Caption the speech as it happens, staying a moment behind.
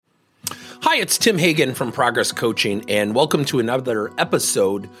Hi, it's Tim Hagen from Progress Coaching, and welcome to another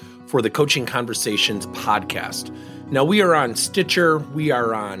episode for the Coaching Conversations podcast. Now, we are on Stitcher, we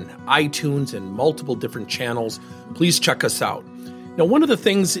are on iTunes, and multiple different channels. Please check us out. Now, one of the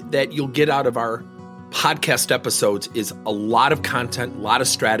things that you'll get out of our podcast episodes is a lot of content, a lot of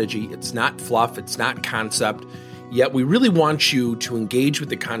strategy. It's not fluff, it's not concept, yet we really want you to engage with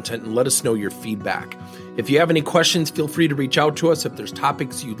the content and let us know your feedback. If you have any questions, feel free to reach out to us. If there's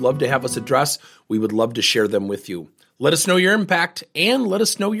topics you'd love to have us address, we would love to share them with you. Let us know your impact and let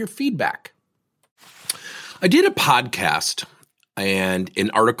us know your feedback. I did a podcast and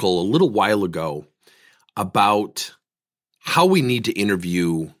an article a little while ago about how we need to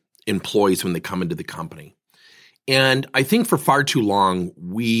interview employees when they come into the company. And I think for far too long,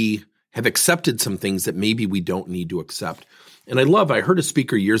 we have accepted some things that maybe we don't need to accept. And I heard a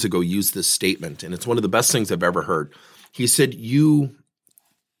speaker years ago use this statement, and it's one of the best things I've ever heard. He said, you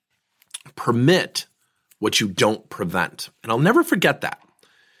permit what you don't prevent. And I'll never forget that.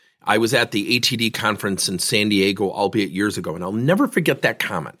 I was at the ATD conference in San Diego, albeit years ago, and I'll never forget that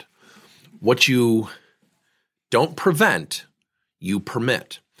comment. What you don't prevent, you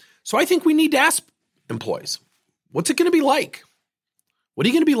permit. So I think we need to ask employees, what's it going to be like? What are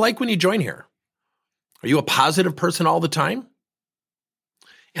you going to be like when you join here? Are you a positive person all the time?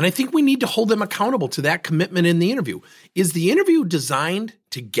 And I think we need to hold them accountable to that commitment in the interview. Is the interview designed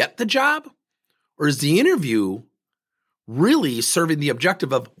to get the job? Or is the interview really serving the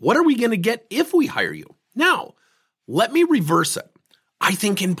objective of what are we going to get if we hire you? Now, let me reverse it. I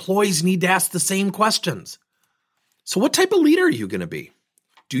think employees need to ask the same questions. So what type of leader are you going to be?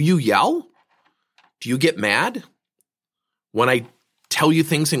 Do you yell? Do you get mad? When I tell you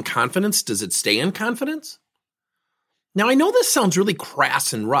things in confidence, does it stay in confidence? Now, I know this sounds really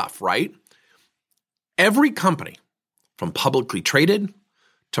crass and rough, right? Every company, from publicly traded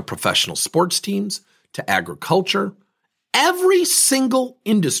to professional sports teams to agriculture, every single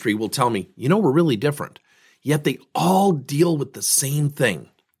industry will tell me, we're really different. Yet they all deal with the same thing.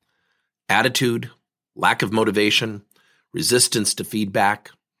 Attitude, lack of motivation, resistance to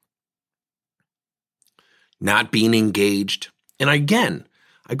feedback, not being engaged. And again,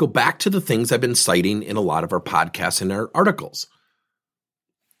 I go back to the things I've been citing in a lot of our podcasts and our articles.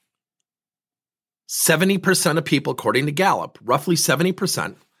 70% of people, according to Gallup, roughly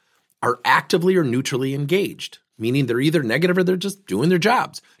 70%, are actively or neutrally engaged, meaning they're either negative or they're just doing their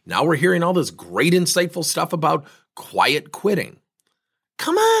jobs. Now we're hearing all this great, insightful stuff about quiet quitting.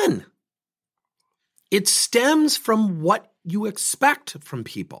 Come on. It stems from what you expect from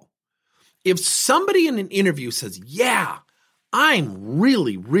people. If somebody in an interview says, yeah, I'm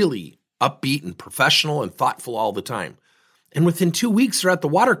really, really upbeat and professional and thoughtful all the time, and within 2 weeks they're at the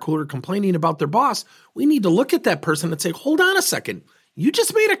water cooler complaining about their boss, we need to look at that person and say, hold on a second, you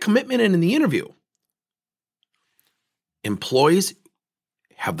just made a commitment in the interview. Employees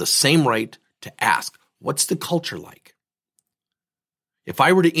have the same right to ask, what's the culture like? If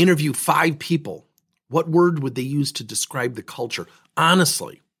I were to interview 5 people, what word would they use to describe the culture?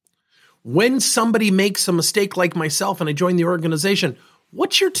 Honestly, when somebody makes a mistake like myself and I join the organization,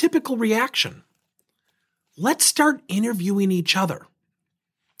 what's your typical reaction? Let's start interviewing each other.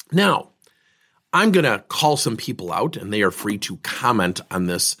 Now, I'm going to call some people out, and they are free to comment on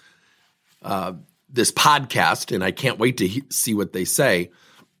this podcast, and I can't wait to see what they say.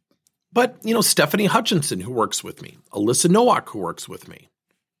 But, Stephanie Hutchinson, who works with me, Alyssa Nowak, who works with me.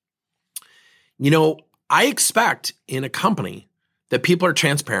 I expect in a company that people are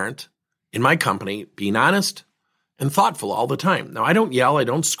transparent, in my company, being honest and thoughtful all the time. Now, I don't yell, I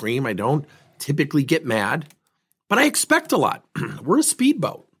don't scream, I don't typically get mad, but I expect a lot. We're a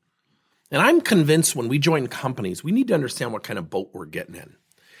speedboat. And I'm convinced when we join companies, we need to understand what kind of boat we're getting in.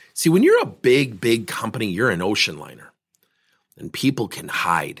 See, when you're a big, big company, you're an ocean liner, and people can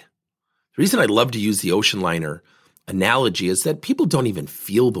hide. The reason I love to use the ocean liner analogy is that people don't even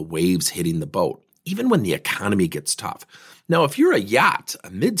feel the waves hitting the boat, even when the economy gets tough. Now, if you're a yacht, a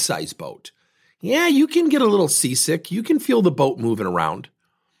mid-sized boat, yeah, you can get a little seasick. You can feel the boat moving around.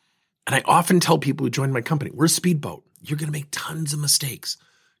 And I often tell people who join my company, we're a speedboat. You're going to make tons of mistakes.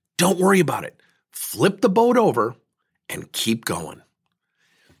 Don't worry about it. Flip the boat over and keep going.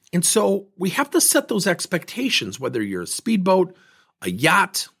 And so we have to set those expectations, whether you're a speedboat, a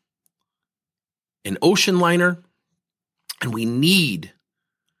yacht, an ocean liner, and we need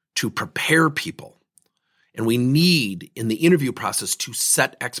to prepare people. And we need, in the interview process, to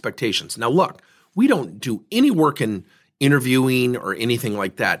set expectations. Now, look, we don't do any work in interviewing or anything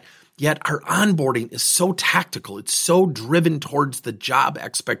like that. Yet our onboarding is so tactical. It's so driven towards the job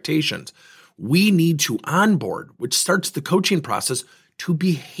expectations. We need to onboard, which starts the coaching process, to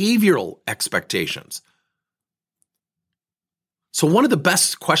behavioral expectations. So one of the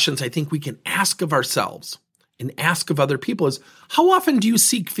best questions I think we can ask of ourselves and ask of other people is, how often do you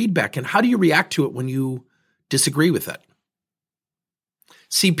seek feedback and how do you react to it when you disagree with it?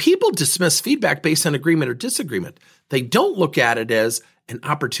 See, people dismiss feedback based on agreement or disagreement. They don't look at it as an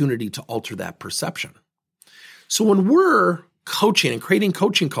opportunity to alter that perception. So when we're coaching and creating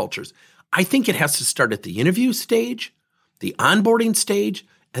coaching cultures, I think it has to start at the interview stage, the onboarding stage,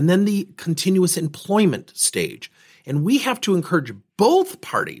 and then the continuous employment stage. And we have to encourage both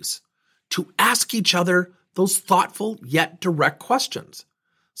parties to ask each other those thoughtful yet direct questions,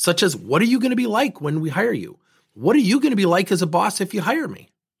 such as, what are you going to be like when we hire you? What are you going to be like as a boss if you hire me?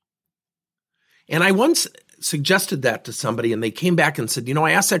 And I once suggested that to somebody and they came back and said,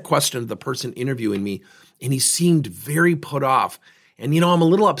 I asked that question to the person interviewing me and he seemed very put off. And, I'm a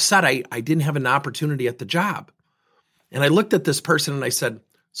little upset I didn't have an opportunity at the job. And I looked at this person and I said,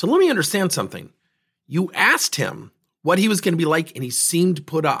 so let me understand something. You asked him what he was going to be like and he seemed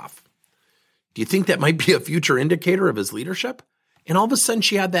put off. Do you think that might be a future indicator of his leadership? And all of a sudden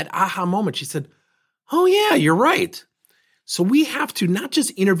she had that aha moment. She said, oh yeah, you're right. So we have to not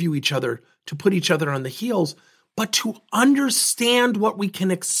just interview each other to put each other on the heels, but to understand what we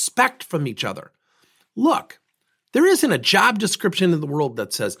can expect from each other. Look, there isn't a job description in the world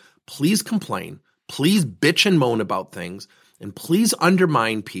that says, please complain, please bitch and moan about things, and please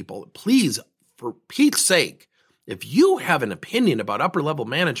undermine people. Please, for Pete's sake, if you have an opinion about upper level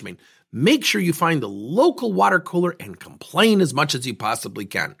management, make sure you find the local water cooler and complain as much as you possibly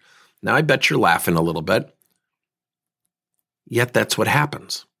can. Now, I bet you're laughing a little bit. Yet that's what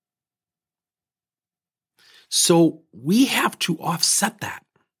happens. So we have to offset that.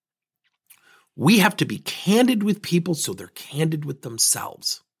 We have to be candid with people so they're candid with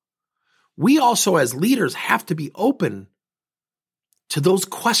themselves. We also, as leaders, have to be open to those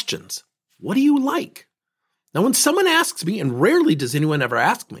questions. What do you like? Now, when someone asks me, and rarely does anyone ever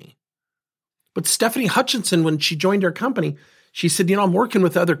ask me, but Stephanie Hutchinson, when she joined our company, she said, I'm working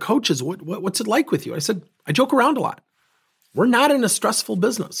with other coaches. What's it like with you? I said, I joke around a lot. We're not in a stressful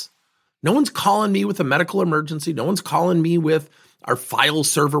business. No one's calling me with a medical emergency. No one's calling me with our file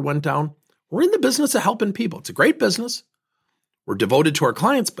server went down. We're in the business of helping people. It's a great business. We're devoted to our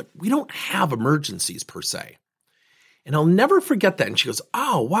clients, but we don't have emergencies per se. And I'll never forget that. And she goes,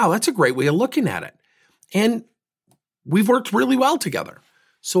 oh, wow, that's a great way of looking at it. And we've worked really well together.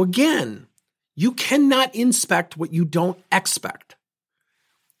 So again, you cannot inspect what you don't expect.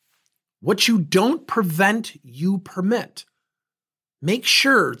 What you don't prevent, you permit. Make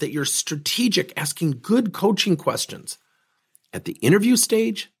sure that you're strategic, asking good coaching questions at the interview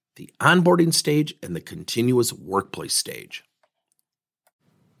stage, the onboarding stage, and the continuous workplace stage.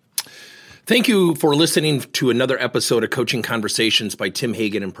 Thank you for listening to another episode of Coaching Conversations by Tim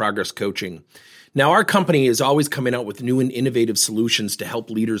Hagen and Progress Coaching. Now, our company is always coming out with new and innovative solutions to help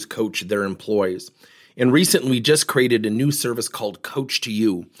leaders coach their employees. And recently, we just created a new service called Coach to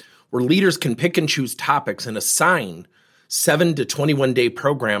You, where leaders can pick and choose topics and assign 7 to 21-day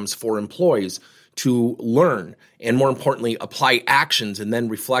programs for employees to learn and, more importantly, apply actions and then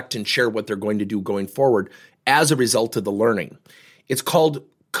reflect and share what they're going to do going forward as a result of the learning. It's called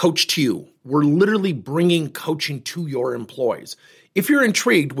Coach to You. We're literally bringing coaching to your employees. If you're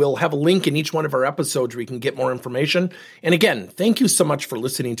intrigued, we'll have a link in each one of our episodes where you can get more information. And again, thank you so much for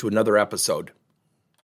listening to another episode.